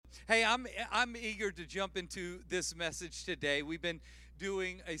Hey, I'm eager to jump into this message today. We've been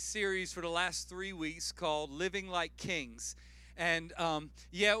doing a series for the last 3 weeks called "Living Like Kings," and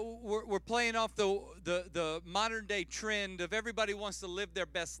we're playing off the modern day trend of everybody wants to live their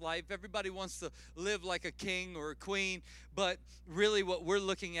best life. Everybody wants to live like a king or a queen, but really, what we're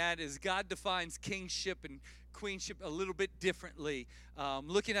looking at is God defines kingship and queenship a little bit differently.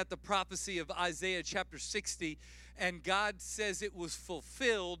 Looking at the prophecy of Isaiah chapter 60, and God says it was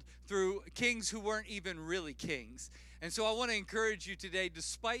fulfilled through kings who weren't even really kings. And so I want to encourage you today,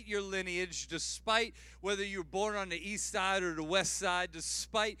 despite your lineage, despite whether you're born on the east side or the west side,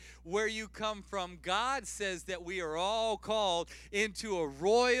 despite where you come from, God says that we are all called into a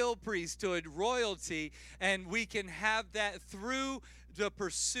royal priesthood, royalty, and we can have that through the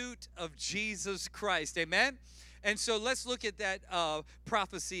pursuit of Jesus Christ. Amen? And so let's look at that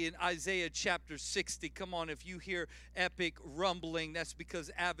prophecy in Isaiah chapter 60. Come on, if you hear epic rumbling, that's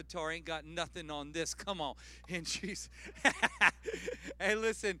because Avatar ain't got nothing on this. Come on. And Jesus. Hey,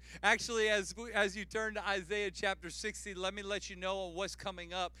 listen, actually, as you turn to Isaiah chapter 60, let me let you know what's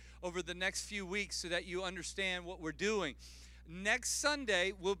coming up over the next few weeks so that you understand what we're doing. Next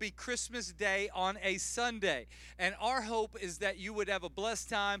Sunday will be Christmas Day on a Sunday. And our hope is that you would have a blessed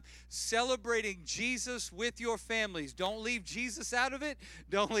time celebrating Jesus with your families. Don't leave Jesus out of it.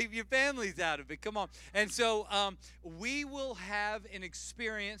 Don't leave your families out of it. Come on. And so we will have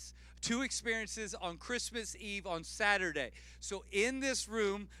two experiences on Christmas Eve on Saturday. So in this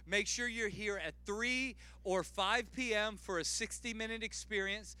room, make sure you're here at 3 or 5 p.m. for a 60-minute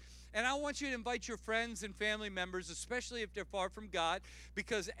experience. And I want you to invite your friends and family members, especially if they're far from God,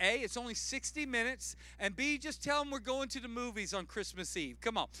 because A, it's only 60 minutes, and B, just tell them we're going to the movies on Christmas Eve.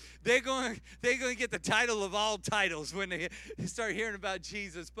 Come on. They're going to get the title of all titles when they start hearing about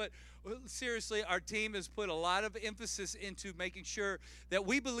Jesus. But seriously, our team has put a lot of emphasis into making sure that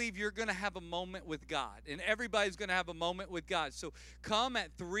we believe you're going to have a moment with God, and everybody's going to have a moment with God. So come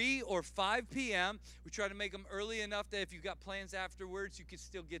at 3 or 5 p.m. We try to make them early enough that if you've got plans afterwards, you can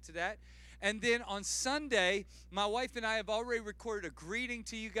still get to that. And then on Sunday, my wife and I have already recorded a greeting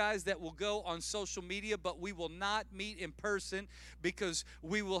to you guys that will go on social media, but we will not meet in person because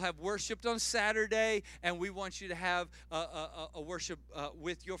we will have worshiped on Saturday, and we want you to have a worship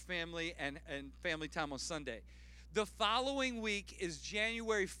with your family and family time on Sunday. The following week is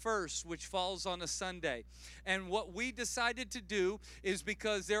January 1st, which falls on a Sunday. And what we decided to do is,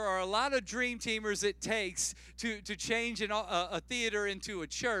 because there are a lot of dream teamers it takes to change a theater into a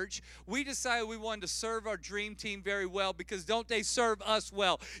church, we decided we wanted to serve our dream team very well, because don't they serve us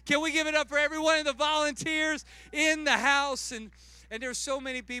well? Can we give it up for everyone of the volunteers in the house? And there's so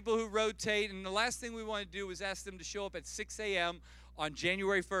many people who rotate, and the last thing we want to do is ask them to show up at 6 a.m. on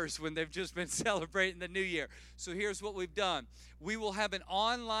January 1st when they've just been celebrating the new year. So here's what we've done. We will have an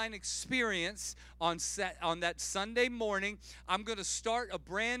online experience on that Sunday morning. I'm going to start a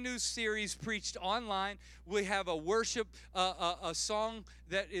brand new series preached online. We have a worship, a song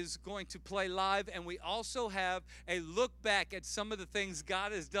that is going to play live, and we also have a look back at some of the things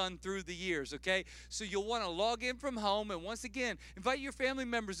God has done through the years, okay? So you'll want to log in from home, and once again, invite your family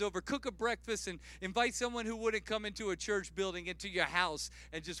members over, cook a breakfast, and invite someone who wouldn't come into a church building into your house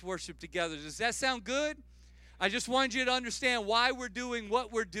and just worship together. Does that sound good? I just wanted you to understand why we're doing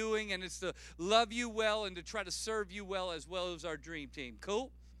what we're doing, and it's to love you well and to try to serve you well as our dream team. Cool?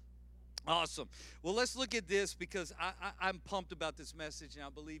 Awesome. Well, let's look at this, because I'm pumped about this message, and I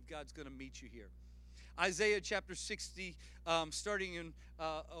believe God's going to meet you here. Isaiah chapter 60, starting in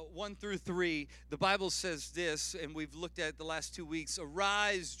 1 through 3, the Bible says this, and we've looked at it the last 2 weeks.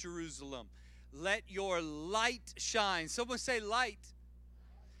 Arise, Jerusalem. Let your light shine. Someone say light.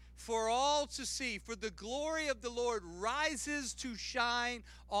 For all to see, for the glory of the Lord rises to shine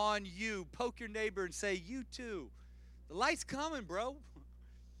on you. Poke your neighbor and say, you too. The light's coming, bro.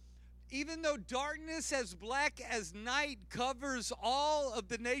 Even though darkness as black as night covers all of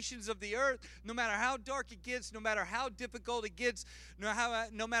the nations of the earth, no matter how dark it gets, no matter how difficult it gets,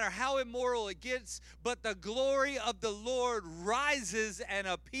 no matter how immoral it gets, but the glory of the Lord rises and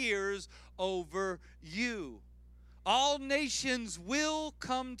appears over you. All nations will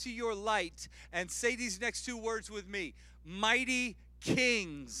come to your light. And say these next two words with me. Mighty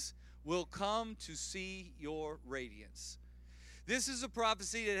kings will come to see your radiance. This is a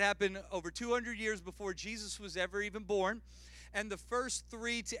prophecy that happened over 200 years before Jesus was ever even born. And the first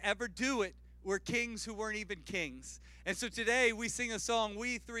three to ever do it were kings who weren't even kings. And so today we sing a song,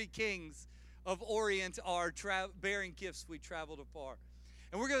 We Three Kings of Orient are bearing gifts we traveled afar.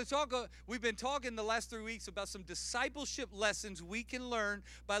 And we're going to talk, we've been talking the last 3 weeks about some discipleship lessons we can learn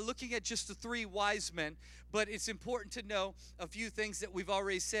by looking at just the 3 wise men. But it's important to know a few things that we've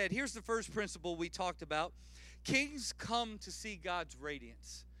already said. Here's the first principle we talked about. Kings come to see God's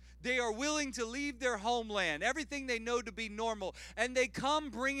radiance. They are willing to leave their homeland, everything they know to be normal, and they come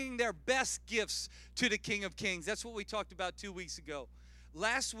bringing their best gifts to the King of Kings. That's what we talked about 2 weeks ago.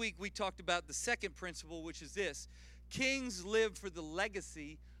 Last week, we talked about the second principle, which is this. Kings live for the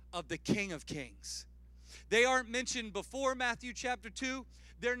legacy of the King of Kings. They aren't mentioned before Matthew chapter 2.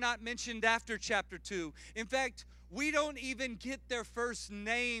 They're not mentioned after chapter 2. In fact, we don't even get their first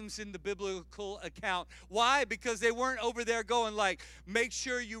names in the biblical account. Why? Because they weren't over there going like, make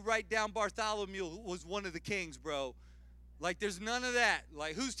sure you write down Bartholomew was one of the kings, bro. Like, there's none of that.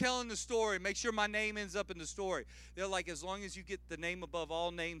 Like, who's telling the story? Make sure my name ends up in the story. They're like, as long as you get the name above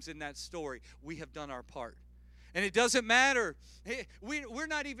all names in that story, we have done our part. And it doesn't matter. We're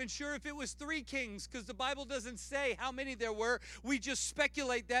not even sure if it was 3 kings because the Bible doesn't say how many there were. We just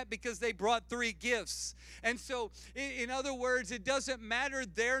speculate that because they brought 3 gifts. And so, in other words, it doesn't matter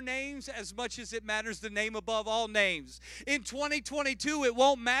their names as much as it matters the name above all names. In 2022, it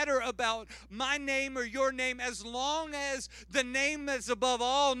won't matter about my name or your name as long as the name that's above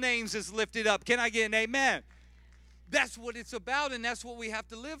all names is lifted up. Can I get an amen? That's what it's about, and that's what we have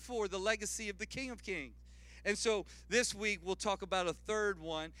to live for, the legacy of the King of Kings. And so this week we'll talk about a third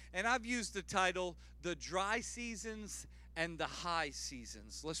one, and I've used the title, The Dry Seasons and the High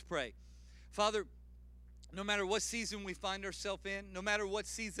Seasons. Let's pray. Father, no matter what season we find ourselves in, no matter what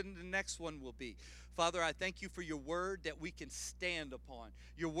season the next one will be, Father, I thank you for your word that we can stand upon,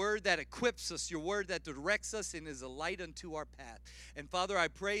 your word that equips us, your word that directs us and is a light unto our path. And Father, I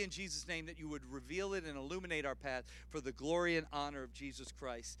pray in Jesus' name that you would reveal it and illuminate our path for the glory and honor of Jesus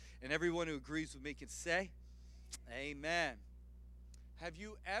Christ. And everyone who agrees with me can say, amen. Have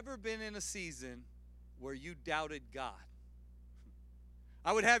you ever been in a season where you doubted God?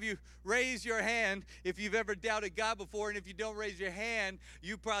 I would have you raise your hand if you've ever doubted God before, and if you don't raise your hand,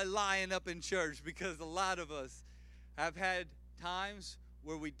 you're probably lying up in church because a lot of us have had times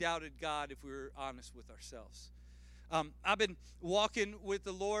where we doubted God if we were honest with ourselves. I've been walking with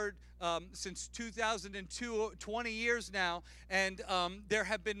the Lord since 2002, 20 years now, and there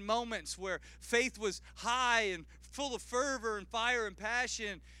have been moments where faith was high and full of fervor and fire and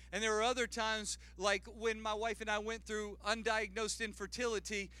passion, and there were other times like when my wife and I went through undiagnosed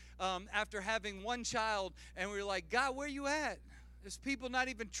infertility after having one child, and we were like, God, where you at? There's people not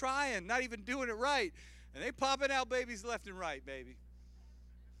even trying, not even doing it right, and they popping out babies left and right, baby.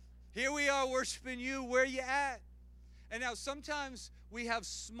 Here we are worshiping you, where you at? And now sometimes we have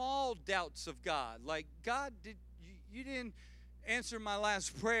small doubts of God. Like, God, you didn't answer my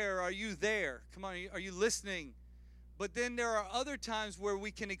last prayer. Are you there? Come on, are you listening? But then there are other times where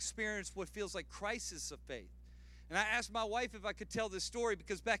we can experience what feels like crisis of faith. And I asked my wife if I could tell this story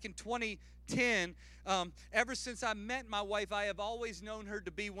because back in 2010, ever since I met my wife, I have always known her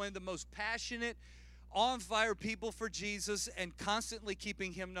to be one of the most passionate, on-fire people for Jesus and constantly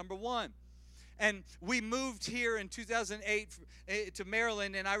keeping him number one. And we moved here in 2008 to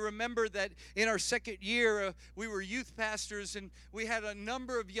Maryland, and I remember that in our second year, we were youth pastors, and we had a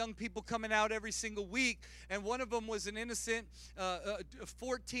number of young people coming out every single week, and one of them was an innocent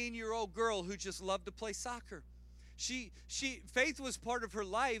 14-year-old girl who just loved to play soccer. Faith was part of her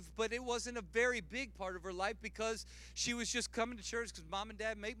life, but it wasn't a very big part of her life because she was just coming to church because mom and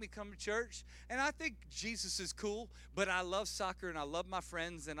dad made me come to church. And I think Jesus is cool, but I love soccer and I love my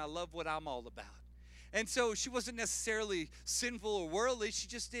friends and I love what I'm all about. And so she wasn't necessarily sinful or worldly. She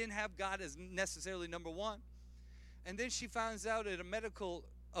just didn't have God as necessarily number one. And then she finds out at a medical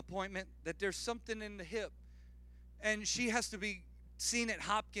appointment that there's something in the hip. And she has to be seen at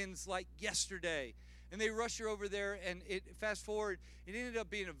Hopkins like yesterday. And they rush her over there, and fast forward, it ended up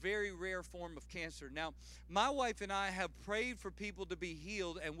being a very rare form of cancer. Now, my wife and I have prayed for people to be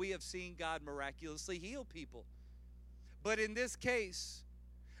healed, and we have seen God miraculously heal people. But in this case,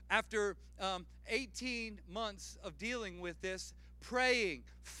 after 18 months of dealing with this, praying,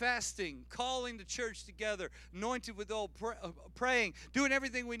 fasting, calling the church together, anointed with oil, praying, doing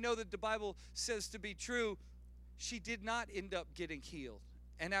everything we know that the Bible says to be true, she did not end up getting healed.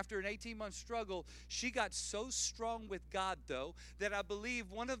 And after an 18-month struggle, she got so strong with God, though, that I believe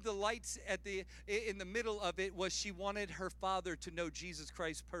one of the lights in the middle of it was she wanted her father to know Jesus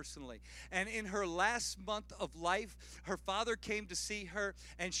Christ personally. And in her last month of life, her father came to see her,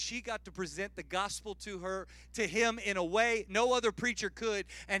 and she got to present the gospel to him in a way no other preacher could,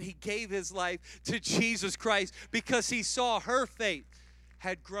 and he gave his life to Jesus Christ because he saw her faith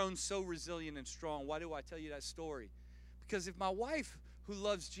had grown so resilient and strong. Why do I tell you that story? Because if my wife who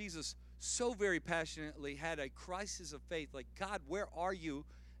loves Jesus so very passionately had a crisis of faith, like, God, where are you,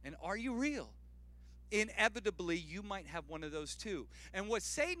 and are you real? Inevitably, you might have one of those too. And what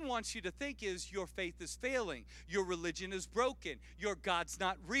Satan wants you to think is your faith is failing, your religion is broken, your God's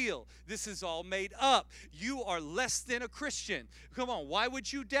not real, this is all made up, you are less than a Christian. Come on, why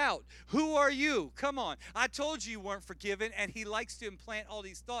would you doubt? Who are you? Come on, I told you weren't forgiven. And he likes to implant all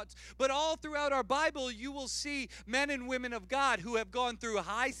these thoughts. But all throughout our Bible, you will see men and women of God who have gone through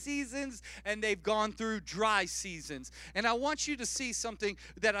high seasons and they've gone through dry seasons. And I want you to see something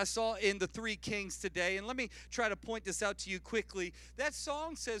that I saw in the Three Kings today. And let me try to point this out to you quickly. That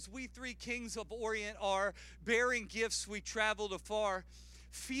song says, we three kings of Orient are, bearing gifts we traveled afar,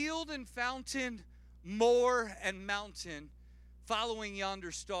 field and fountain, moor and mountain, following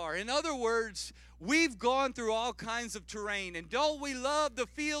yonder star. In other words, we've gone through all kinds of terrain, and don't we love the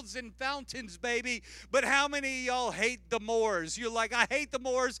fields and fountains, baby? But how many of y'all hate the moors? You're like, I hate the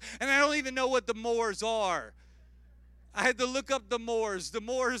moors, and I don't even know what the moors are. I had to look up the moors. The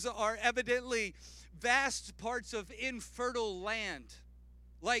moors are evidently vast parts of infertile land.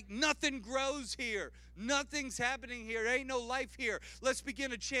 Like nothing grows here. Nothing's happening here. There ain't no life here. Let's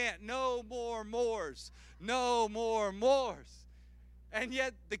begin a chant. No more moors. No more moors. And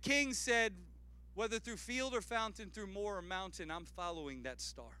yet the king said, whether through field or fountain, through moor or mountain, I'm following that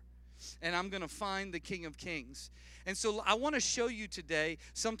star. And I'm going to find the King of Kings. And so I want to show you today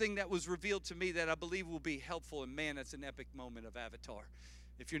something that was revealed to me that I believe will be helpful. And man, that's an epic moment of Avatar.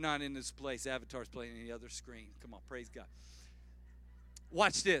 If you're not in this place, Avatar's playing on the other screen. Come on, praise God.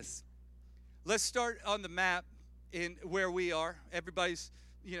 Watch this. Let's start on the map in where we are. Everybody's,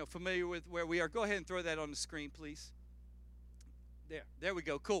 familiar with where we are. Go ahead and throw that on the screen, please. There we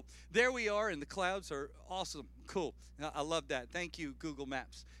go. Cool. There we are, and the clouds are awesome. Cool. I love that. Thank you, Google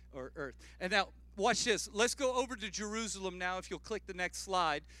Maps or Earth. And now, watch this. Let's go over to Jerusalem now. If you'll click the next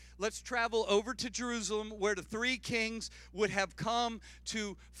slide. Let's travel over to Jerusalem where the three kings would have come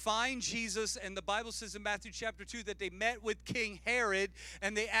to find Jesus. And the Bible says in Matthew chapter 2 that they met with King Herod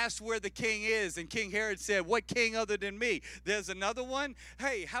and they asked where the king is. And King Herod said, what king other than me? There's another one?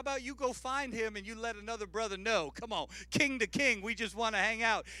 Hey, how about you go find him and you let another brother know? Come on, king to king, we just want to hang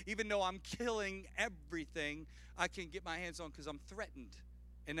out. Even though I'm killing everything I can get my hands on because I'm threatened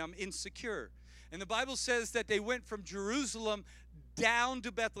and I'm insecure. And the Bible says that they went from Jerusalem down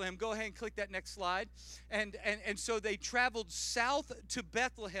to Bethlehem. Go ahead and click that next slide. And so they traveled south to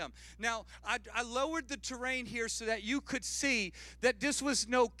Bethlehem. Now, I lowered the terrain here so that you could see that this was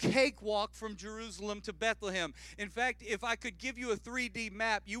no cakewalk from Jerusalem to Bethlehem. In fact, if I could give you a 3D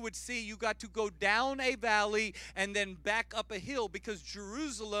map, you would see you got to go down a valley and then back up a hill, because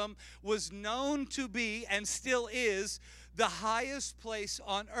Jerusalem was known to be, and still is, the highest place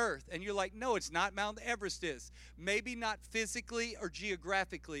on earth. And you're like, no, it's not. Mount Everest is. Maybe not physically or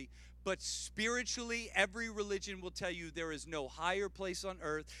geographically, but spiritually, every religion will tell you there is no higher place on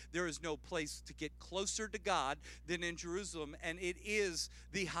earth. There is no place to get closer to God than in Jerusalem. And it is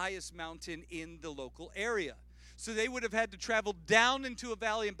the highest mountain in the local area. So they would have had to travel down into a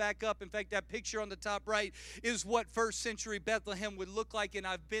valley and back up. In fact, that picture on the top right is what first century Bethlehem would look like. And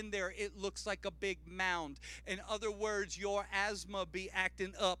I've been there. It looks like a big mound. In other words, your asthma be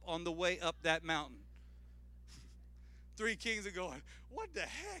acting up on the way up that mountain. Three kings are going, what the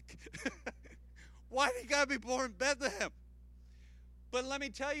heck? Why did he got to be born in Bethlehem? But let me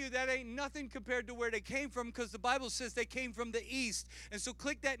tell you, that ain't nothing compared to where they came from, because the Bible says they came from the east. And so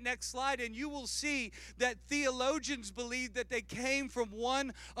click that next slide and you will see that theologians believe that they came from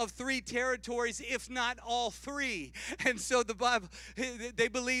one of three territories, if not all three. And so the Bible, they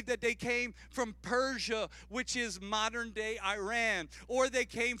believe that they came from Persia, which is modern day Iran, or they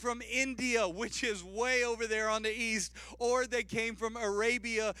came from India, which is way over there on the east, or they came from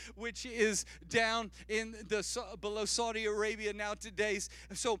Arabia, which is down in the below Saudi Arabia now today.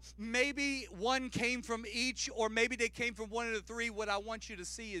 So maybe one came from each, or maybe they came from one of the three. What I want you to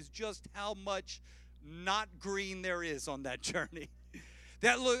see is just how much not green there is on that journey.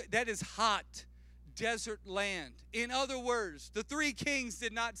 That is hot desert land. In other words, the three kings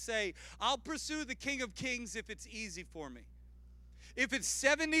did not say, I'll pursue the King of Kings if it's easy for me. If it's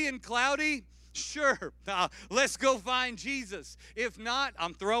 70 and cloudy, sure, let's go find Jesus. If not,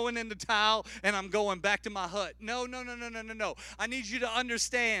 I'm throwing in the towel and I'm going back to my hut. No. I need you to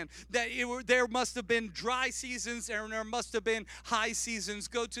understand that there must have been dry seasons and there must have been high seasons.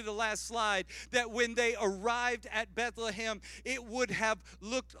 Go to the last slide. That when they arrived at Bethlehem, it would have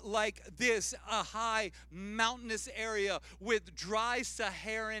looked like this: a high mountainous area with dry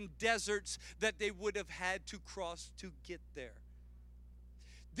Saharan deserts that they would have had to cross to get there.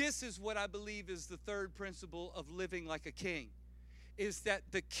 This is what I believe is the third principle of living like a king. is that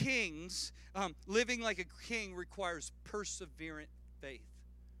the kings, living like a king requires perseverant faith.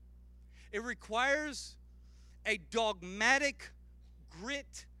 It requires a dogmatic,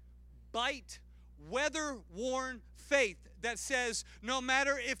 grit, bite, weather-worn faith that says no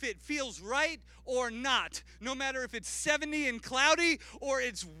matter if it feels right or not, no matter if it's 70 and cloudy or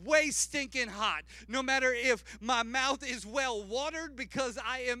it's way stinking hot, no matter if my mouth is well watered because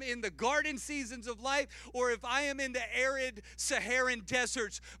I am in the garden seasons of life or if I am in the arid Saharan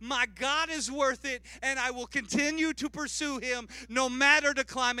deserts, my God is worth it, and I will continue to pursue him no matter the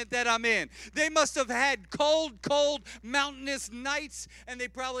climate that I'm in. They must have had cold mountainous nights, and they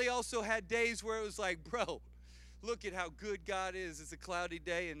probably also had days where it was like, bro, look at how good God is. It's a cloudy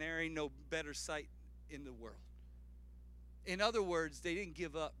day, and there ain't no better sight in the world. In other words, they didn't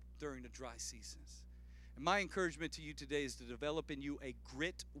give up during the dry seasons. And my encouragement to you today is to develop in you a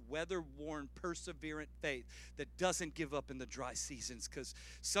grit, weather-worn, perseverant faith that doesn't give up in the dry seasons, because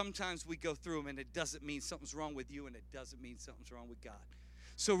sometimes we go through them, and it doesn't mean something's wrong with you, and it doesn't mean something's wrong with God.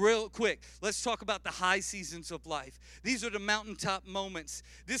 So real quick, let's talk about the high seasons of life. These are the mountaintop moments.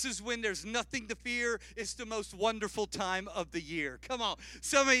 This is when there's nothing to fear. It's the most wonderful time of the year. Come on.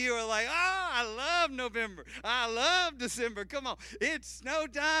 Some of you are like, oh, I love November. I love December. Come on. It's snow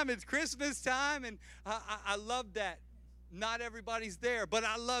time. It's Christmas time. And I love that. Not everybody's there, but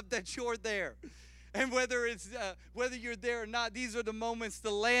I love that you're there. And whether you're there or not, these are the moments,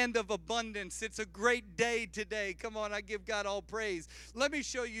 the land of abundance. It's a great day today. Come on, I give God all praise. Let me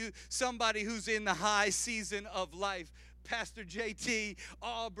show you somebody who's in the high season of life. Pastor JT,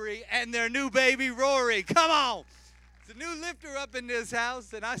 Aubrey, and their new baby, Rory. Come on. It's a new lifter up in this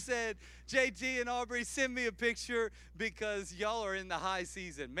house. And I said, JT and Aubrey, send me a picture because y'all are in the high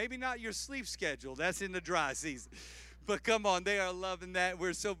season. Maybe not your sleep schedule. That's in the dry season. But come on, they are loving that.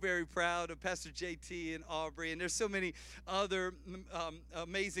 We're so very proud of Pastor JT and Aubrey. And there's so many other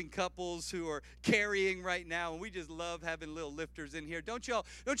amazing couples who are carrying right now. And we just love having little lifters in here. Don't y'all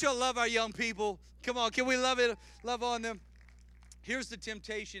love our young people? Come on, can we love on them? Here's the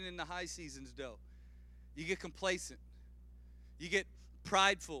temptation in the high seasons, though. You get complacent. You get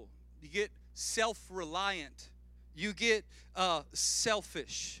prideful. You get self-reliant. You get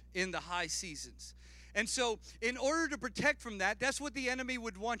selfish in the high seasons. And so in order to protect from that, that's what the enemy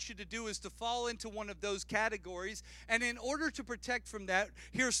would want you to do, is to fall into one of those categories. And in order to protect from that,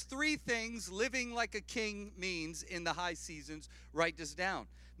 here's 3 things living like a king means in the high seasons. Write this down.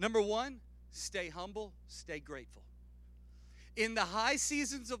 Number 1, stay humble, stay grateful. In the high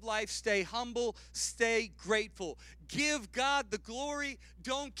seasons of life, stay humble, stay grateful. Give God the glory.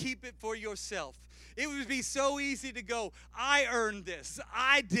 Don't keep it for yourself. It would be so easy to go, I earned this.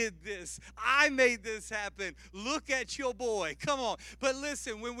 I did this. I made this happen. Look at your boy. Come on. But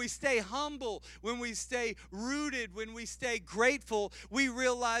listen, when we stay humble, when we stay rooted, when we stay grateful, we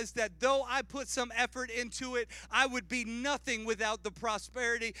realize that though I put some effort into it, I would be nothing without the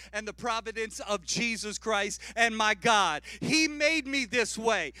prosperity and the providence of Jesus Christ and my God. He made me this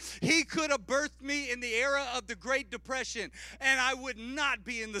way. He could have birthed me in the era of the Great Depression, and I would not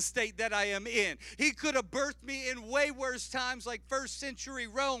be in the state that I am in. He could have birthed me in way worse times like first century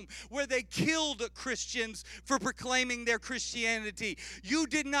Rome, where they killed Christians for proclaiming their Christianity. You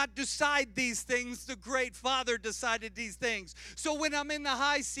did not decide these things. The great Father decided these things. So when I'm in the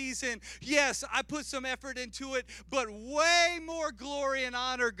high season, yes, I put some effort into it, but way more glory and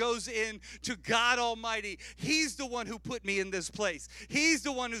honor goes in to God Almighty. He's the one who put me in this place. He's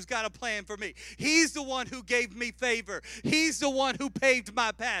the one who's got a plan for me. He's the one who gave me favor. He's the one who paved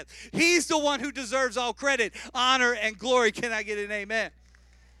my path. He's the one who deserves all credit, honor, and glory. Can I get an amen?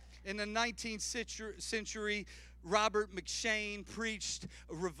 In the 19th century, Robert McCheyne preached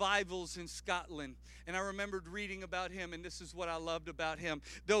revivals in Scotland. And I remembered reading about him, and this is what I loved about him.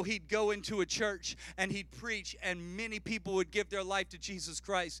 Though he'd go into a church and he'd preach, and many people would give their life to Jesus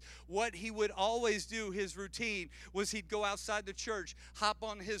Christ, what he would always do, his routine, was he'd go outside the church, hop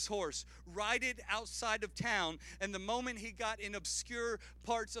on his horse, ride it outside of town, and the moment he got in obscure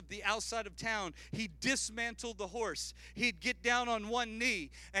parts of the outside of town, he'd dismantle the horse. He'd get down on one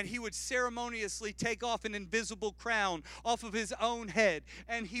knee, and he would ceremoniously take off an invisible crown off of his own head,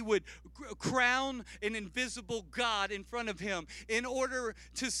 and he would crown an invisible God in front of him in order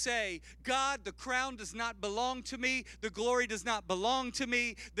to say, God, the crown does not belong to me. The glory does not belong to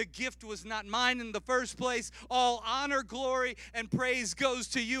me. The gift was not mine in the first place. All honor, glory, and praise goes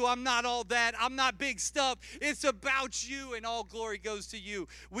to you. I'm not all that. I'm not big stuff. It's about you, and all glory goes to you.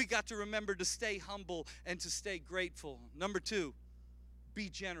 We got to remember to stay humble and to stay grateful. Number 2, be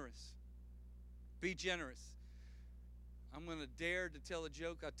generous. Be generous. I'm going to dare to tell a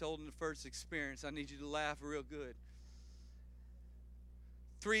joke I told in the first experience. I need you to laugh real good.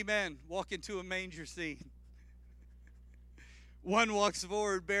 3 men walk into a manger scene. One walks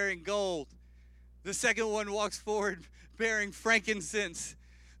forward bearing gold. The second one walks forward bearing frankincense.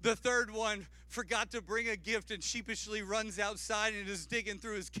 The third one forgot to bring a gift and sheepishly runs outside and is digging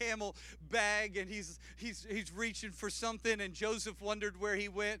through his camel bag, and he's reaching for something, and Joseph wondered where he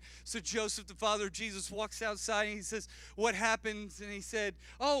went. So Joseph, the father of Jesus, walks outside and he says, "What happened?" And he said,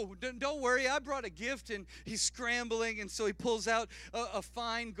 "Oh, don't worry, I brought a gift." And he's scrambling, and so he pulls out a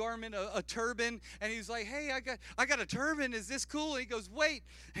fine garment, a turban, and he's like, "Hey, I got a turban. Is this cool?" And he goes, "Wait."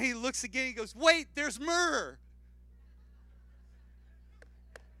 And he looks again, he goes, "Wait, there's myrrh."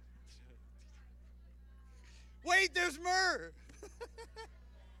 Wait, there's myrrh.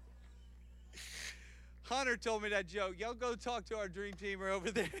 Hunter told me that joke. Y'all go talk to our dream teamer over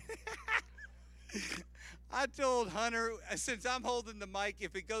there. I told Hunter, since I'm holding the mic,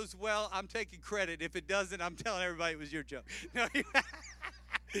 if it goes well, I'm taking credit. If it doesn't, I'm telling everybody it was your joke. No,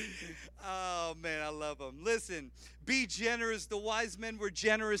 oh, man, I love them. Listen, be generous. The wise men were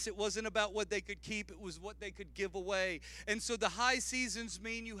generous. It wasn't about what they could keep. It was what they could give away. And so the high seasons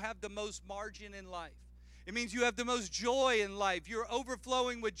mean you have the most margin in life. It means you have the most joy in life. You're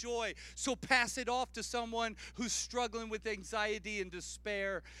overflowing with joy. So pass it off to someone who's struggling with anxiety and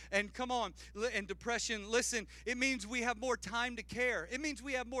despair and and depression. Listen, it means we have more time to care. It means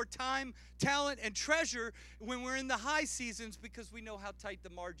we have more time, talent, and treasure when we're in the high seasons, because we know how tight the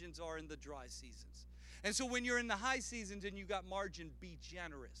margins are in the dry seasons. And so when you're in the high seasons and you got margin, be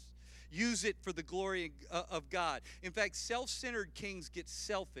generous. Use it for the glory of God. In fact, self-centered kings get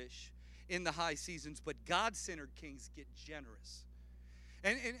selfish in the high seasons, but God-centered kings get generous.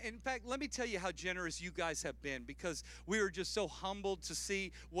 And in fact, let me tell you how generous you guys have been, because we were just so humbled to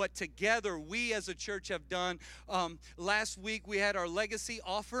see what together we as a church have done. Last week we had our legacy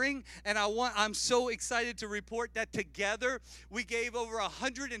offering, and I'm so excited to report that together we gave over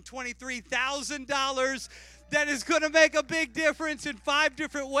 $123,000. That is going to make a big difference in 5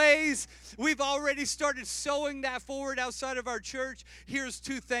 different ways. We've already started sowing that forward outside of our church. Here's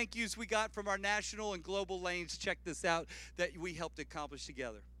 2 thank yous we got from our national and global lanes. Check this out, that we helped accomplish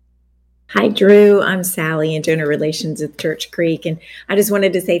together. Hi, Drew. I'm Sally in Donor Relations with Church Creek, and I just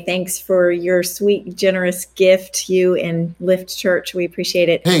wanted to say thanks for your sweet, generous gift, you and Lift Church. We appreciate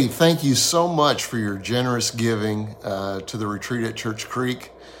it. Hey, thank you so much for your generous giving to the retreat at Church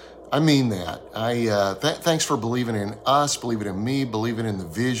Creek. I mean that. Thanks for believing in us, believing in me, believing in the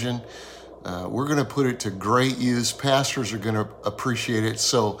vision. We're going to put it to great use. Pastors are going to appreciate it.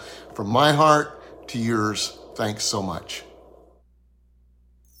 So from my heart to yours, thanks so much.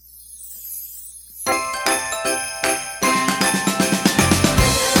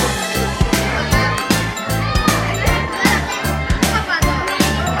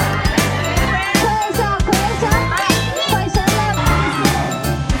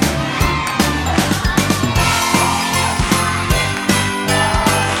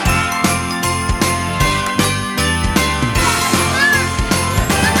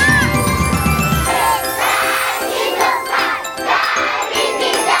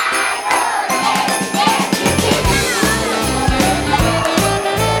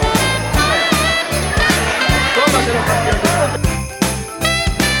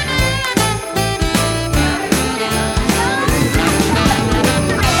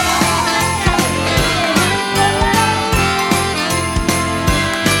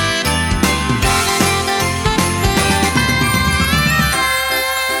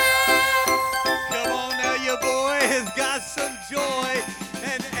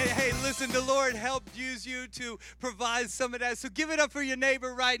 Some of that. So give it up for your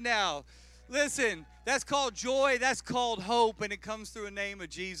neighbor right now. Listen, that's called joy. That's called hope, and it comes through the name of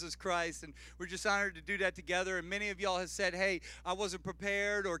Jesus Christ. And we're just honored to do that together. And many of y'all have said, "Hey, I wasn't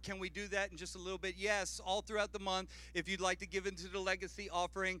prepared," or "Can we do that in just a little bit?" Yes, all throughout the month. If you'd like to give into the legacy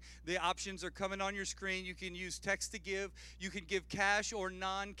offering, the options are coming on your screen. You can use text to give. You can give cash or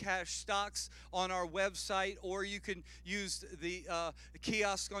non-cash stocks on our website, or you can use the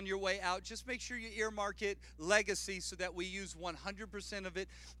kiosk on your way out. Just make sure you earmark it legacy, so that we use 100% of it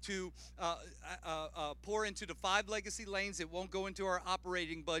to pour into the 5 legacy lanes. It won't go into our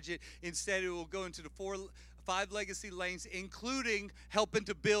operating budget. Instead, it will go into the 5 legacy lanes, including helping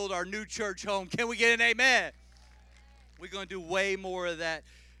to build our new church home. Can we get an amen? We're going to do way more of that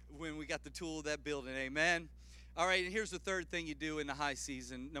when we got the tool of that building. Amen. All right, and here's the third thing you do in the high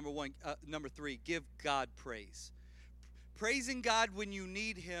season. Number 3, give God praise. Praising God when you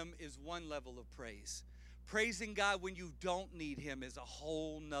need Him is one level of praise. Praising God when you don't need Him is a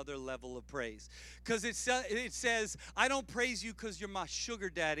whole nother level of praise. Because it says, I don't praise you because you're my sugar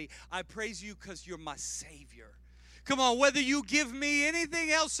daddy. I praise you because you're my Savior. Come on, whether you give me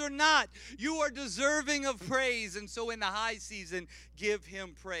anything else or not, you are deserving of praise. And so in the high season, give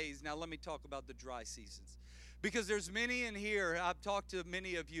him praise. Now let me talk about the dry seasons. Because there's many in here, I've talked to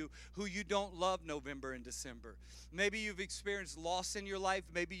many of you who you don't love November and December. Maybe you've experienced loss in your life.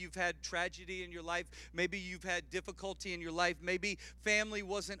 Maybe you've had tragedy in your life. Maybe you've had difficulty in your life. Maybe family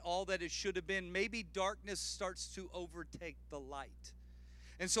wasn't all that it should have been. Maybe darkness starts to overtake the light.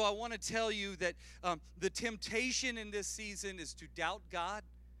 And so I want to tell you that the temptation in this season is to doubt God,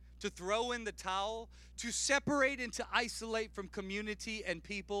 to throw in the towel, to separate and to isolate from community and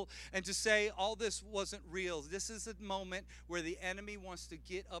people, and to say all this wasn't real. This is a moment where the enemy wants to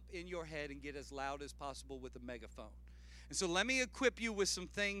get up in your head and get as loud as possible with a megaphone. And so let me equip you with some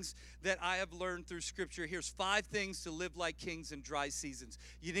things that I have learned through Scripture. Here's 5 things to live like kings in dry seasons.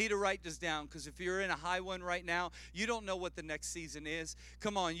 You need to write this down, because if you're in a high one right now, you don't know what the next season is.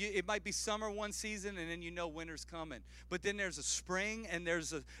 Come on, it might be summer one season, and then you know winter's coming. But then there's a spring, and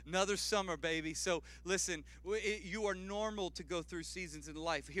there's another summer, baby. So listen, you are normal to go through seasons in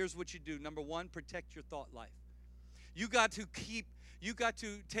life. Here's what you do. Number 1, protect your thought life. You got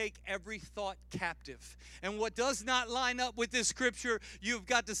to take every thought captive. And what does not line up with this scripture, you've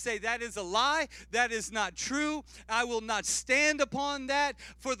got to say, that is a lie. That is not true. I will not stand upon that,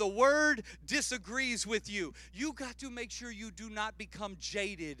 for the word disagrees with you. You got to make sure you do not become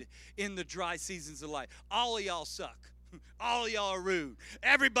jaded in the dry seasons of life. All of y'all suck. All of y'all are rude.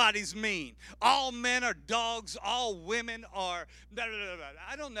 Everybody's mean. All men are dogs. All women are blah, blah, blah, blah.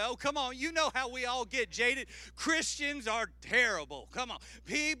 I don't know. Come on. You know how we all get jaded. Christians are terrible. Come on.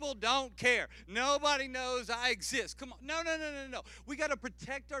 People don't care. Nobody knows I exist. Come on. No. We got to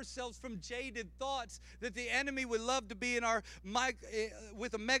protect ourselves from jaded thoughts that the enemy would love to be in our mic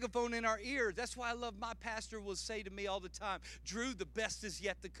with a megaphone in our ears. That's why I love my pastor will say to me all the time, Drew, the best is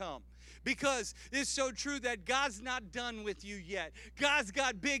yet to come. Because it's so true that God's not done with you yet. God's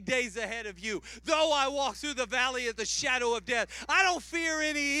got big days ahead of you. Though I walk through the valley of the shadow of death, I don't fear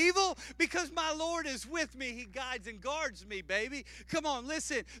any evil, because my Lord is with me. He guides and guards me, baby. Come on,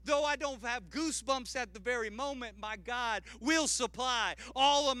 listen. Though I don't have goosebumps at the very moment, my God will supply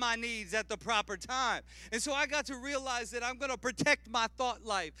all of my needs at the proper time. And so I got to realize that I'm going to protect my thought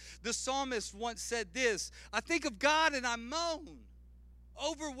life. The psalmist once said this, I think of God and I moan,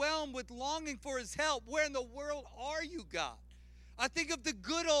 overwhelmed with longing for his help. Where in the world are you, God? I think of the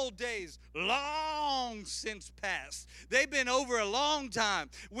good old days, long since past. They've been over a long time,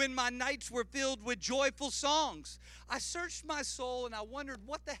 when my nights were filled with joyful songs. I searched my soul and I wondered,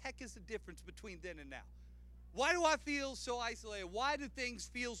 what the heck is the difference between then and now? Why do I feel so isolated? Why do things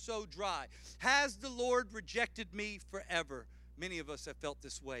feel so dry? Has the Lord rejected me forever? Many of us have felt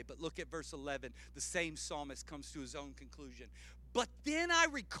this way, but look at verse 11. The same psalmist comes to his own conclusion. But then I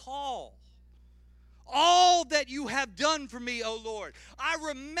recall all that you have done for me, O Lord. I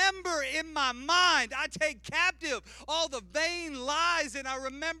remember in my mind, I take captive all the vain lies, and I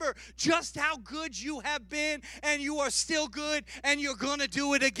remember just how good you have been, and you are still good, and you're going to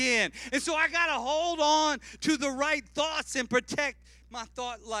do it again. And so I got to hold on to the right thoughts and protect my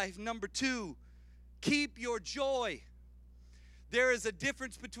thought life. Number 2, keep your joy. There is a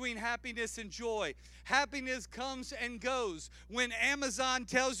difference between happiness and joy. Happiness comes and goes. When Amazon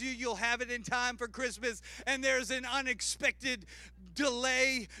tells you you'll have it in time for Christmas and there's an unexpected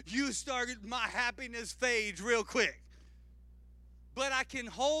delay, my happiness fades real quick. But I can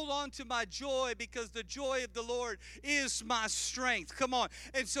hold on to my joy, because the joy of the Lord is my strength. Come on.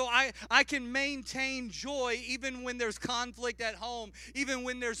 And so I can maintain joy even when there's conflict at home, even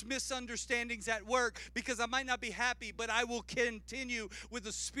when there's misunderstandings at work, because I might not be happy, but I will continue with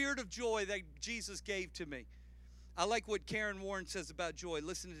the spirit of joy that Jesus gave to me. I like what Karen Warren says about joy.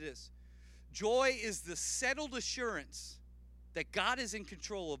 Listen to this. Joy is the settled assurance that God is in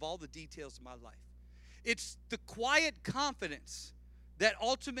control of all the details of my life. It's the quiet confidence that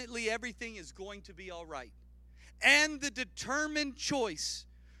ultimately everything is going to be all right, and the determined choice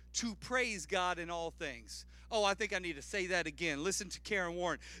to praise God in all things. Oh, I think I need to say that again. Listen to Karen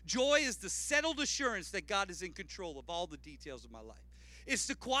Warren. Joy is the settled assurance that God is in control of all the details of my life. It's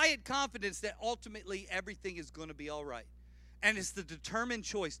the quiet confidence that ultimately everything is going to be all right, and it's the determined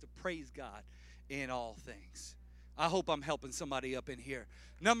choice to praise God in all things. I hope I'm helping somebody up in here.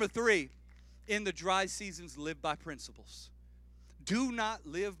 Number 3, in the dry seasons, live by principles. Do not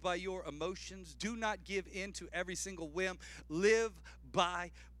live by your emotions. Do not give in to every single whim. Live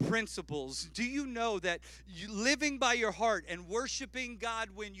by principles. Do you know that living by your heart and worshiping God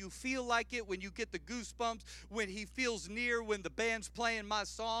when you feel like it, when you get the goosebumps, when he feels near, when the band's playing my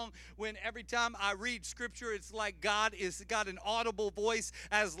song, when every time I read scripture, it's like God is got an audible voice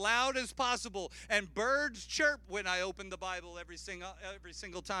as loud as possible, and birds chirp when I open the Bible every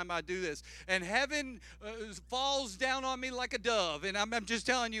single time I do this, and heaven falls down on me like a dove, and I'm just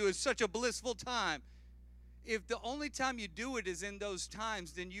telling you, it's such a blissful time. If the only time you do it is in those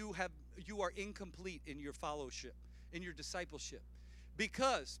times, then you are incomplete in your fellowship, in your discipleship,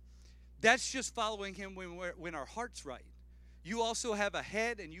 because that's just following him when our heart's right. You also have a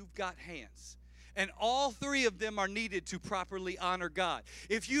head and you've got hands. And all three of them are needed to properly honor God.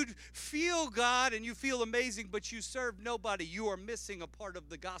 If you feel God and you feel amazing, but you serve nobody, you are missing a part of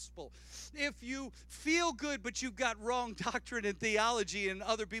the gospel. If you feel good, but you've got wrong doctrine and theology, and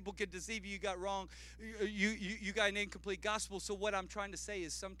other people can deceive you, you got wrong, you got an incomplete gospel. So what I'm trying to say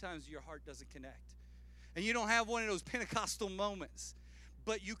is sometimes your heart doesn't connect. And you don't have one of those Pentecostal moments.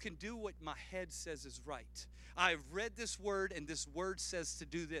 But you can do what my head says is right. I've read this word, and this word says to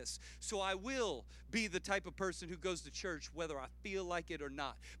do this. So I will be the type of person who goes to church whether I feel like it or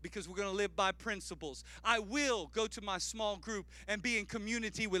not, because we're going to live by principles. I will go to my small group and be in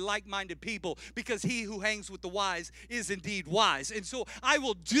community with like-minded people, because he who hangs with the wise is indeed wise. And so I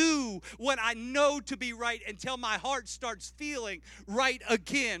will do what I know to be right until my heart starts feeling right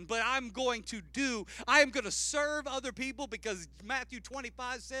again. But I am going to serve other people, because Matthew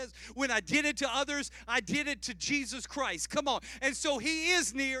 25 says, when I did it to others, I did it to Jesus Christ. Come on. And so he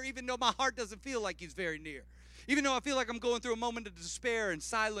is near, even though my heart doesn't feel like he's very near. Even though I feel like I'm going through a moment of despair and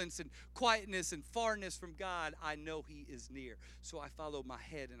silence and quietness and farness from God, I know he is near. So I follow my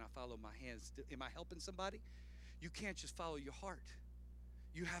head and I follow my hands. Am I helping somebody? You can't just follow your heart.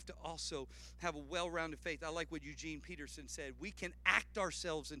 You have to also have a well-rounded faith. I like what Eugene Peterson said. We can act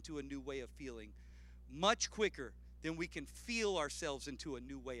ourselves into a new way of feeling much quicker than we can feel ourselves into a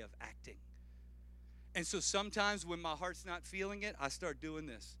new way of acting. And so sometimes when my heart's not feeling it, I start doing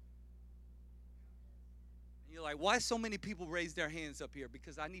this. And you're like, why so many people raise their hands up here?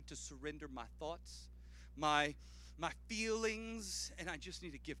 Because I need to surrender my thoughts, my feelings, and I just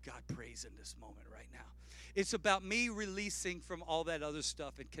need to give God praise in this moment right now. It's about me releasing from all that other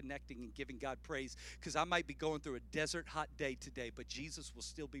stuff and connecting and giving God praise, because I might be going through a desert hot day today, but Jesus will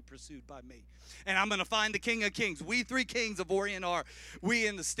still be pursued by me. And I'm going to find the King of Kings. We three kings of Orient are. We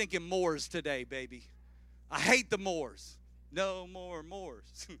in the stinking moors today, baby. I hate the moors. No more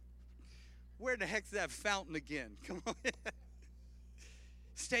moors. Where the heck's that fountain again? Come on.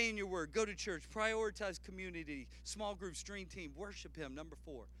 Stay in your word. Go to church. Prioritize community. Small groups, dream team. Worship him. Number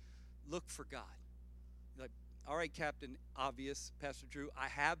 4, look for God. Like, all right, Captain Obvious, Pastor Drew, I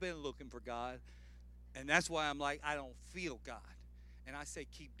have been looking for God, and that's why I'm like, I don't feel God. And I say,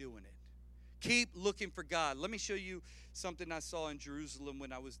 keep doing it. Keep looking for God. Let me show you something I saw in Jerusalem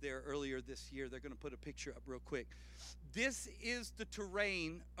when I was there earlier this year. They're going to put a picture up real quick. This is the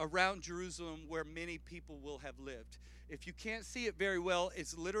terrain around Jerusalem where many people will have lived. If you can't see it very well,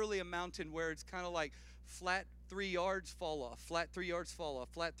 it's literally a mountain where it's kind of like flat 3 yards, fall off, flat 3 yards, fall off,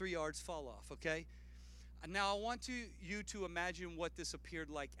 flat 3 yards, fall off, okay? Now I want you to imagine what this appeared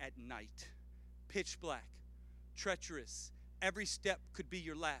like at night. Pitch black, treacherous, every step could be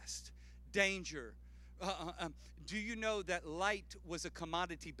your last. Danger. Do you know that light was a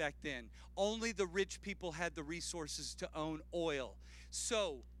commodity back then? Only the rich people had the resources to own oil.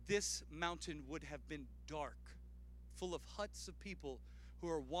 So this mountain would have been dark, full of huts of people who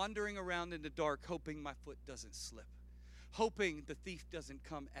are wandering around in the dark, hoping my foot doesn't slip, hoping the thief doesn't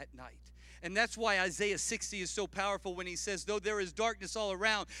come at night. And that's why Isaiah 60 is so powerful when he says, though there is darkness all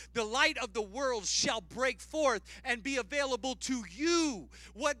around, the light of the world shall break forth and be available to you.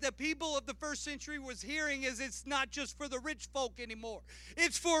 What the people of the first century was hearing is it's not just for the rich folk anymore.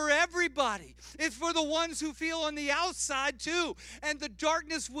 It's for everybody. It's for the ones who feel on the outside too. And the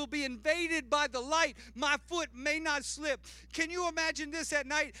darkness will be invaded by the light. My foot may not slip. Can you imagine this at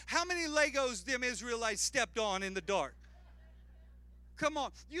night? How many Legos them Israelites stepped on in the dark? Come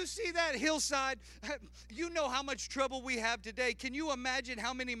on. You see that hillside? You know how much trouble we have today. Can you imagine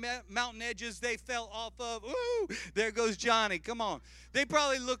how many mountain edges they fell off of? Ooh, there goes Johnny. Come on. They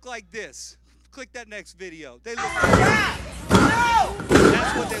probably look like this. Click that next video. They look like that.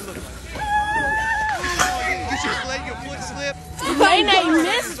 That's what they look like. You just let your foot slip. Wait, I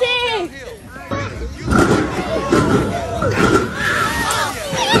missed it.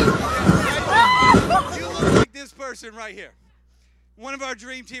 You look like this person right here. One of our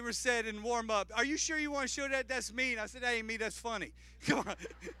dream teamers said in warm-up, are you sure you want to show that? That's mean. I said, that ain't me. That's funny. Come on.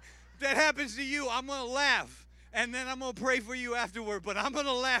 If that happens to you, I'm going to laugh. And then I'm going to pray for you afterward, but I'm going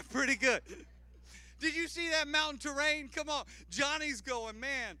to laugh pretty good. Did you see that mountain terrain? Come on. Johnny's going,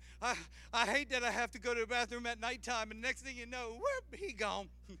 man, I hate that I have to go to the bathroom at nighttime. And next thing you know, whoop, he gone.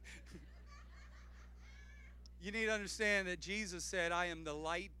 You need to understand that Jesus said, I am the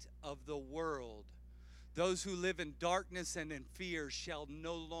light of the world. Those who live in darkness and in fear shall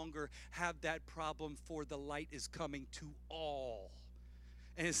no longer have that problem, for the light is coming to all.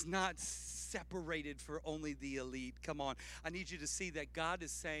 And it's not separated for only the elite. Come on. I need you to see that God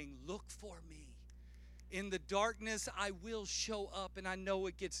is saying, look for me. In the darkness, I will show up. And I know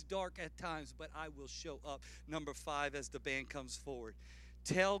it gets dark at times, but I will show up. Number 5, as the band comes forward.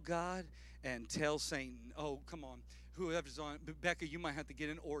 Tell God and tell Satan. Oh, come on. Whoever's on, Becca, you might have to get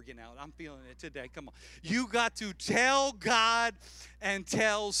an organ out. I'm feeling it today. Come on. You got to tell God and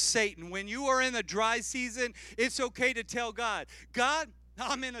tell Satan. When you are in a dry season, it's okay to tell God, God,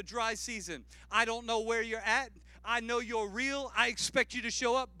 I'm in a dry season. I don't know where you're at. I know you're real. I expect you to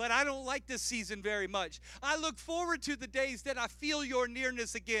show up, but I don't like this season very much. I look forward to the days that I feel your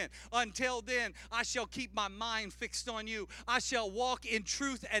nearness again. Until then, I shall keep my mind fixed on you. I shall walk in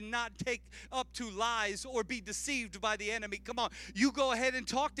truth and not take up to lies or be deceived by the enemy. Come on, you go ahead and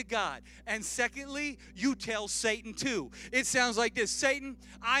talk to God. And secondly, you tell Satan too. It sounds like this. Satan,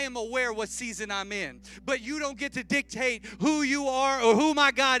 I am aware what season I'm in, but you don't get to dictate who you are or who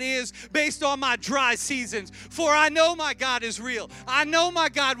my God is based on my dry seasons. For I know my God is real. I know my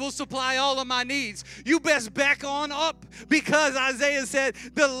God will supply all of my needs. You best back on up, because Isaiah said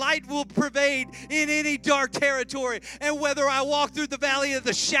the light will pervade in any dark territory. And whether I walk through the valley of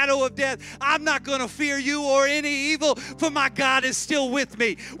the shadow of death, I'm not going to fear you or any evil, for my God is still with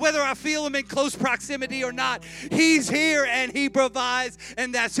me. Whether I feel him in close proximity or not, he's here and he provides,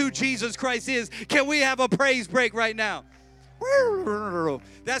 and that's who Jesus Christ is. Can we have a praise break right now?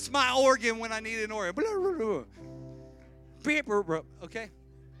 That's my organ when I need an organ. Okay?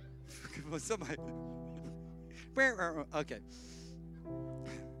 Somebody. Okay.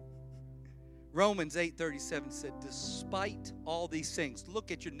 Romans 8:37 said, despite all these things, look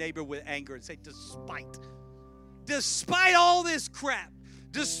at your neighbor with anger and say, despite all this crap,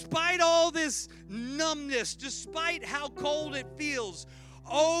 despite all this numbness, despite how cold it feels,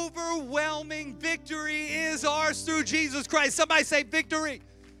 overwhelming victory is ours through Jesus Christ. Somebody say victory.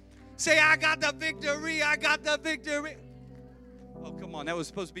 Say, I got the victory. I got the victory. Oh, come on. That was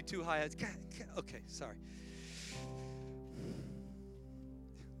supposed to be too high. Okay, sorry.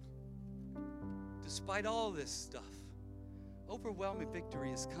 Despite all this stuff, overwhelming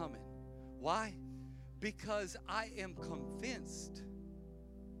victory is coming. Why? Because I am convinced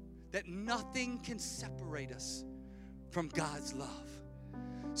that nothing can separate us from God's love.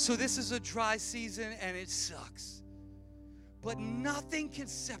 So this is a dry season and it sucks. But nothing can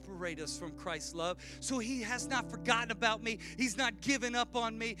separate us from Christ's love. So he has not forgotten about me. He's not given up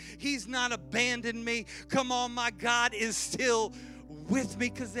on me. He's not abandoned me. Come on, my God is still with me,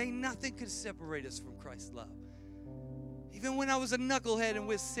 because ain't nothing can separate us from Christ's love. Even when I was a knucklehead and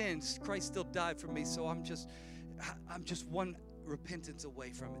with sins, Christ still died for me. So I'm just one repentance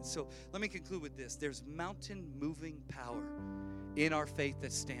away from it. So let me conclude with this. There's mountain moving power in our faith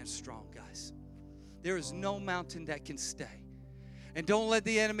that stands strong, guys. There is no mountain that can stay. And don't let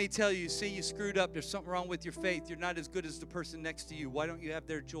the enemy tell you, see, you screwed up. There's something wrong with your faith. You're not as good as the person next to you. Why don't you have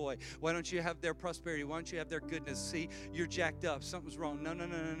their joy? Why don't you have their prosperity? Why don't you have their goodness? See, you're jacked up. Something's wrong.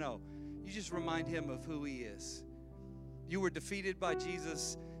 No. You just remind him of who he is. You were defeated by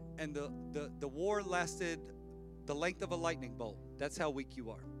Jesus, and the war lasted the length of a lightning bolt. That's how weak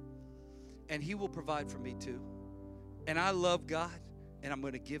you are. And he will provide for me too. And I love God, and I'm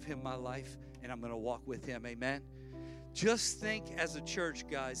going to give him my life, and I'm going to walk with him. Amen. Just think as a church,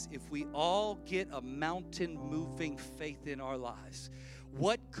 guys, if we all get a mountain-moving faith in our lives,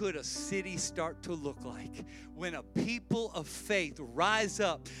 what could a city start to look like when a people of faith rise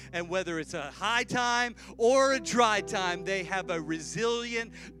up, and whether it's a high time or a dry time, they have a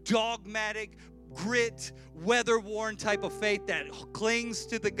resilient, dogmatic, grit, weather-worn type of faith that clings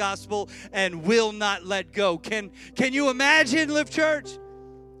to the gospel and will not let go. Can you imagine, Lift Church?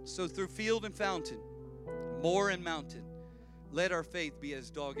 So through field and fountain, moor and mountain, let our faith be as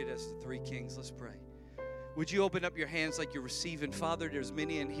dogged as the three kings. Let's pray. Would you open up your hands like you're receiving? Father, there's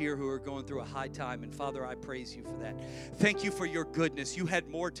many in here who are going through a high time, and Father, I praise you for that. Thank you for your goodness. You had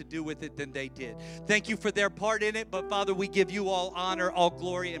more to do with it than they did. Thank you for their part in it, but Father, we give you all honor, all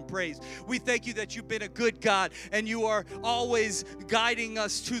glory, and praise. We thank you that you've been a good God, and you are always guiding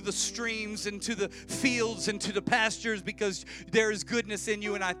us to the streams and to the fields and to the pastures, because there is goodness in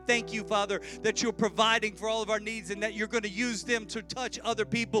you. And I thank you, Father, that you're providing for all of our needs, and that you're going to use them to touch other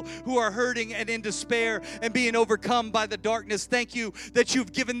people who are hurting and in despair, and being overcome by the darkness. Thank you that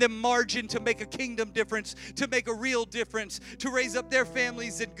you've given them margin to make a kingdom difference, to make a real difference, to raise up their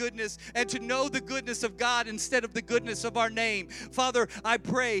families in goodness, and to know the goodness of God instead of the goodness of our name. Father, I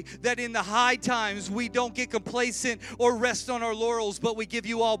pray that in the high times we don't get complacent or rest on our laurels, but we give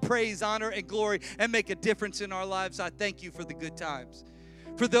you all praise, honor, and glory, and make a difference in our lives. I thank you for the good times.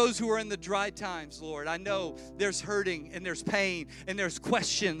 For those who are in the dry times, Lord, I know there's hurting and there's pain and there's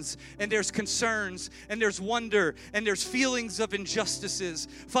questions and there's concerns and there's wonder and there's feelings of injustices.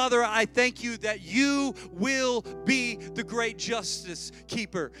 Father, I thank you that you will be the great justice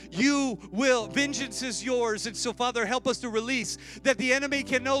keeper. You will. Vengeance is yours. And so, Father, help us to release that the enemy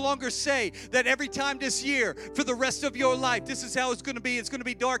can no longer say that every time this year, for the rest of your life, this is how it's going to be. It's going to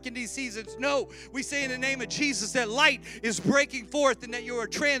be dark in these seasons. No, we say in the name of Jesus that light is breaking forth and that you are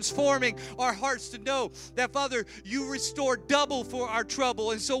transforming our hearts to know that, Father, you restore double for our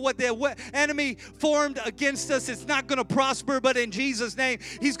trouble. And so what the enemy formed against us, it's not going to prosper, but in Jesus' name,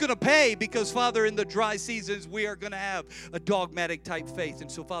 he's going to pay, because, Father, in the dry seasons, we are going to have a dogmatic type faith. And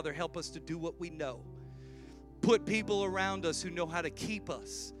so, Father, help us to do what we know. Put people around us who know how to keep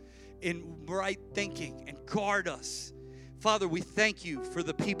us in right thinking and guard us. Father, we thank you for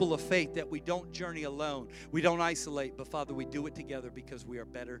the people of faith, that we don't journey alone. We don't isolate, but Father, we do it together because we are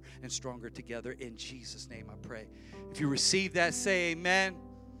better and stronger together. In Jesus' name I pray. If you receive that, say amen.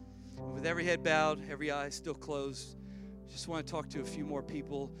 With every head bowed, every eye still closed, I just want to talk to a few more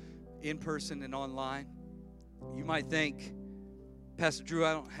people in person and online. You might think, Pastor Drew,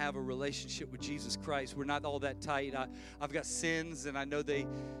 I don't have a relationship with Jesus Christ. We're not all that tight. I've got sins, and I know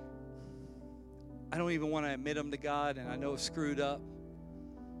I don't even want to admit them to God, and I know it's screwed up.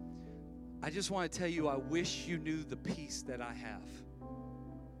 I just want to tell you, I wish you knew the peace that I have.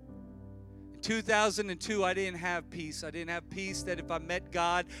 In 2002, I didn't have peace. I didn't have peace that if I met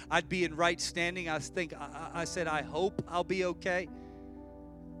God, I'd be in right standing. I said, I hope I'll be okay.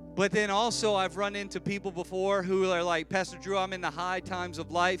 But then also, I've run into people before who are like, Pastor Drew, I'm in the high times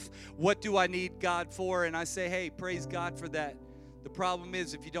of life. What do I need God for? And I say, hey, praise God for that. The problem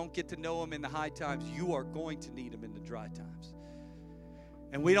is, if you don't get to know him in the high times, you are going to need him in the dry times.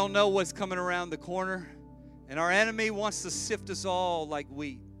 And we don't know what's coming around the corner. And our enemy wants to sift us all like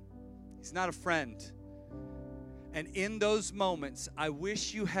wheat. He's not a friend. And in those moments, I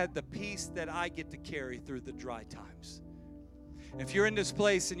wish you had the peace that I get to carry through the dry times. If you're in this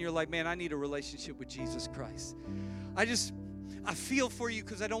place and you're like, man, I need a relationship with Jesus Christ, I feel for you,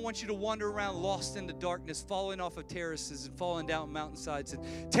 because I don't want you to wander around lost in the darkness, falling off of terraces and falling down mountainsides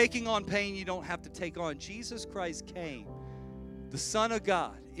and taking on pain you don't have to take on. Jesus Christ came, the Son of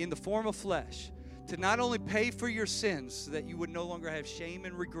God, in the form of flesh, to not only pay for your sins so that you would no longer have shame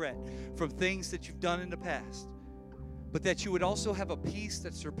and regret from things that you've done in the past, but that you would also have a peace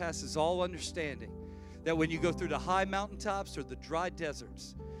that surpasses all understanding, that when you go through the high mountaintops or the dry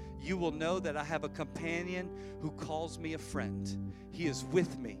deserts, you will know that I have a companion who calls me a friend. He is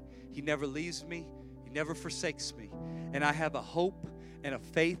with me. He never leaves me. He never forsakes me. And I have a hope and a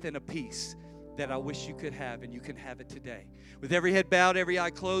faith and a peace that I wish you could have, and you can have it today. With every head bowed, every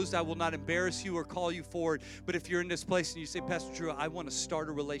eye closed, I will not embarrass you or call you forward. But if you're in this place and you say, Pastor Drew, I want to start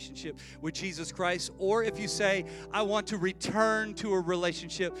a relationship with Jesus Christ, or if you say, I want to return to a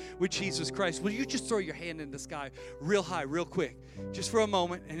relationship with Jesus Christ, will you just throw your hand in the sky real high, real quick, just for a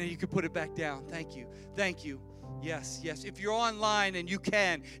moment, and then you can put it back down. Thank you. Thank you. Yes, yes. If you're online and you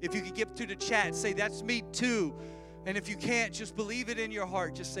can, if you can get to the chat, say, that's me too. And if you can't, just believe it in your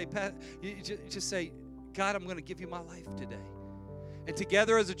heart. Just say, God, I'm going to give you my life today. And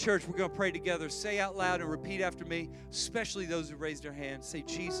together as a church, we're going to pray together. Say out loud and repeat after me, especially those who raised their hands. Say,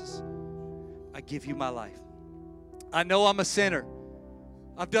 Jesus, I give you my life. I know I'm a sinner.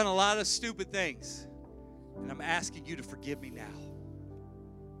 I've done a lot of stupid things, and I'm asking you to forgive me now.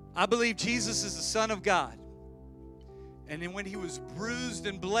 I believe Jesus is the Son of God. And then when he was bruised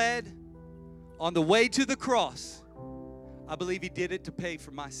and bled on the way to the cross, I believe he did it to pay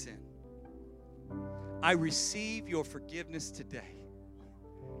for my sin. I receive your forgiveness today.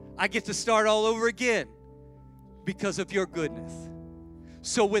 I get to start all over again because of your goodness.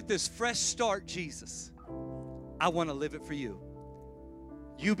 So with this fresh start, Jesus, I want to live it for you.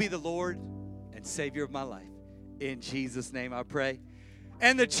 You be the Lord and Savior of my life. In Jesus' name I pray.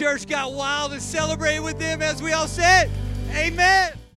 And the church got wild and celebrated with them as we all said, amen.